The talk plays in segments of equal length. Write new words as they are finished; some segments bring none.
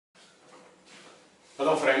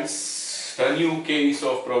Hello friends, the new case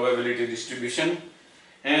of probability distribution,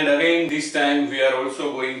 and again this time we are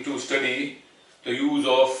also going to study the use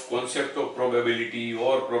of concept of probability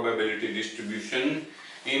or probability distribution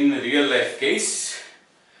in real life case.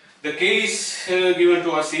 The case given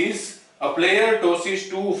to us is a player tosses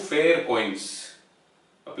two fair coins.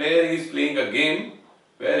 A player is playing a game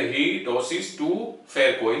where he tosses two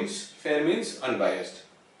fair coins. Fair means unbiased.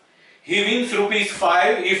 He wins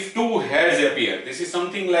 ₹5 if two heads appear. This is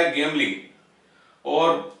something like gambling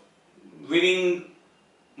or winning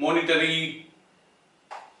monetary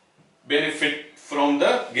benefit from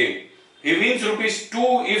the game. He wins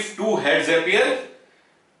 ₹2 if two heads appear,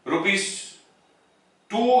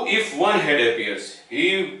 ₹2 if one head appears.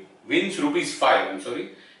 He wins ₹5.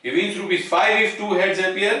 He wins ₹5 if two heads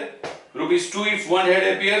appear, ₹2 if one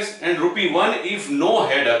head appears, and ₹1 if no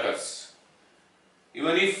head occurs.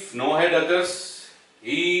 Even if no head occurs,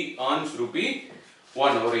 he earns ₹1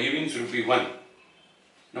 or he wins ₹1.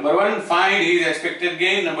 Number 1, find his expected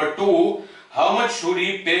gain. Number 2, how much should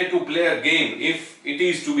he pay to play a game if it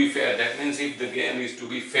is to be fair? That means if the game is to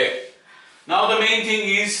be fair. Now the main thing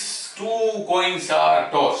is two coins are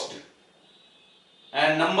tossed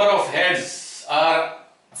and number of heads are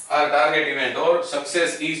target event or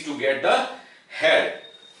success is to get the head.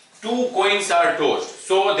 Two coins are tossed,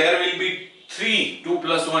 so there will be 2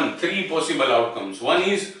 plus 1, 3 possible outcomes. One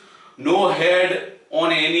is no head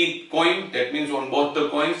on any coin, that means on both the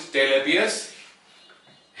coins tail appears.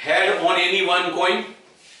 Head on any one coin,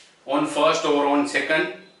 on first or on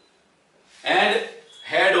second, and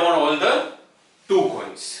head on all the two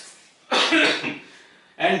coins.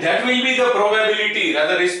 And that will be the probability,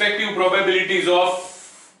 rather respective probabilities of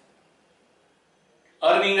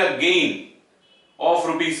earning a gain of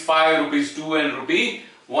 ₹5, ₹2 and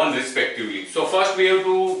 ₹1 respectively. So first we have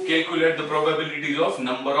to calculate the probabilities of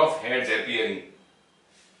number of heads appearing.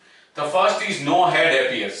 The first is no head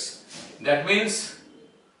appears. That means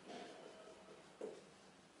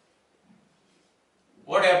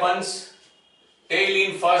what happens? Tail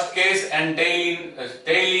in first case and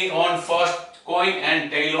tail on first coin and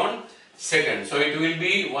tail on second. So it will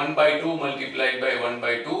be 1/2 multiplied by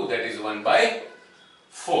 1/2, that is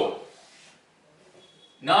 1/4.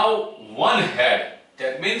 Now one head,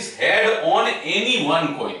 that means head on any one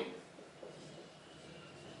coin.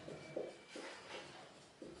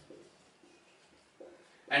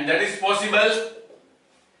 And that is possible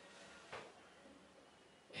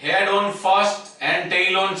head on first and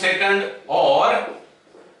tail on second, or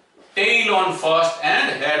tail on first and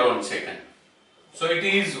head on second. So it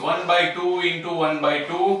is 1/2 into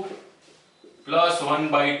 1/2 plus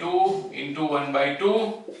 1/2 into 1/2.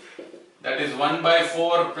 That is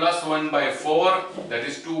 1/4 plus 1/4, that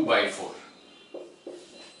is 2/4.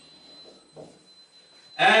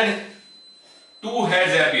 And two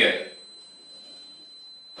heads appear.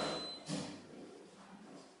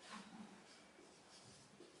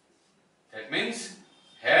 That means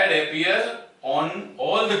head appear on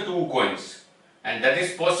all the two coins, and that is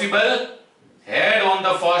possible head on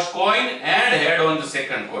the first coin and head on the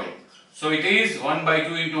second coin. So it is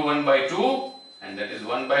 1/2 into 1/2. And that is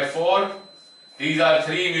 1/4. These are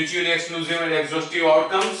three mutually exclusive and exhaustive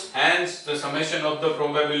outcomes. Hence, the summation of the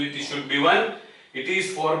probability should be 1. It is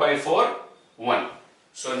 4/4, 1.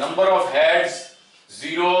 So, number of heads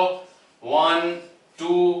 0, 1,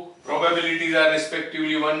 2. Probabilities are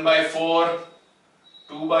respectively 1/4,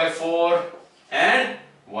 2/4, and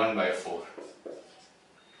 1/4.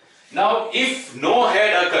 Now, if no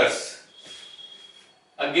head occurs,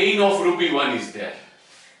 a gain of ₹1 is there.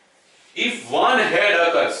 If one head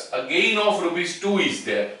occurs, a gain of ₹2 is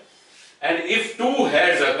there. And if two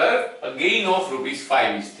heads occur, a gain of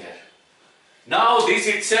 ₹5 is there. Now this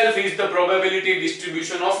itself is the probability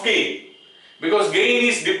distribution of gain, because gain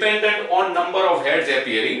is dependent on number of heads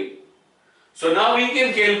appearing. So now we can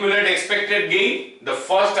calculate expected gain. The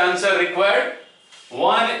first answer required,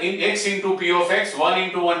 1 in x into p of x, 1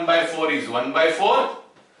 into 1/4 is 1/4,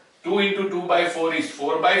 2 into 2/4 is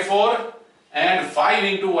 4/4, and 5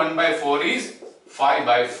 into 1/4 is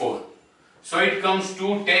 5/4. So it comes to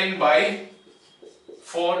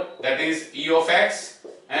 10/4, that is E of x,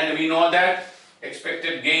 and we know that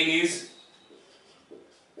expected gain is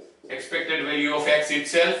expected value of x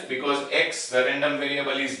itself, because x, the random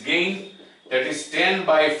variable, is gain, that is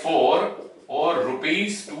 10/4 or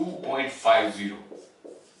 ₹2.50.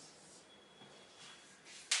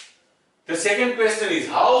 The second question is,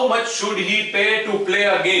 how much should he pay to play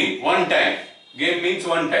a game one time? Game means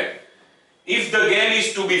one time. If the game is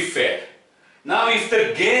to be fair. Now, if the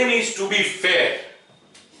game is to be fair,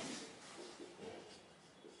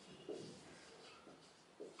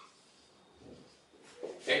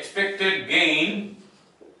 expected gain,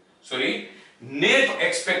 net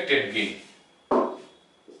expected gain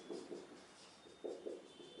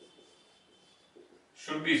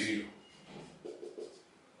should be 0.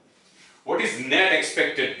 What is net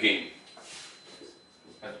expected gain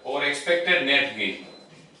or expected net gain?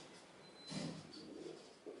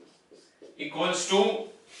 Equals to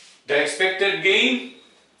the expected gain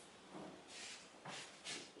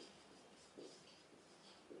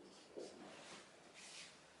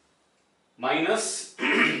minus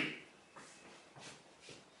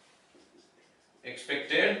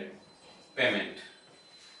expected payment.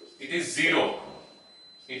 It is 0.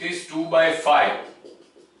 It is 2 by 5.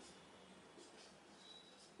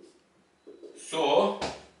 So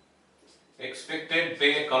expected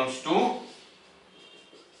pay comes to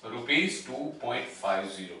rupees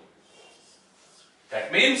 2.50.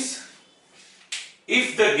 That means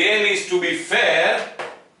if the game is to be fair,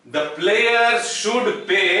 the player should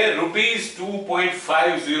pay rupees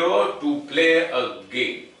 2.50 to play a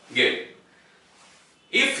game.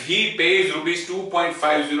 If he pays rupees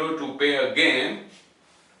 2.50 to pay a game,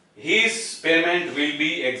 his payment will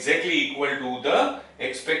be exactly equal to the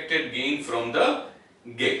expected gain from the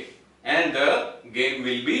game, and the game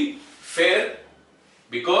will be fair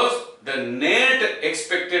because the net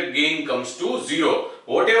expected gain comes to 0.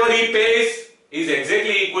 Whatever he pays is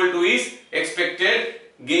exactly equal to his expected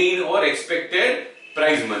gain or expected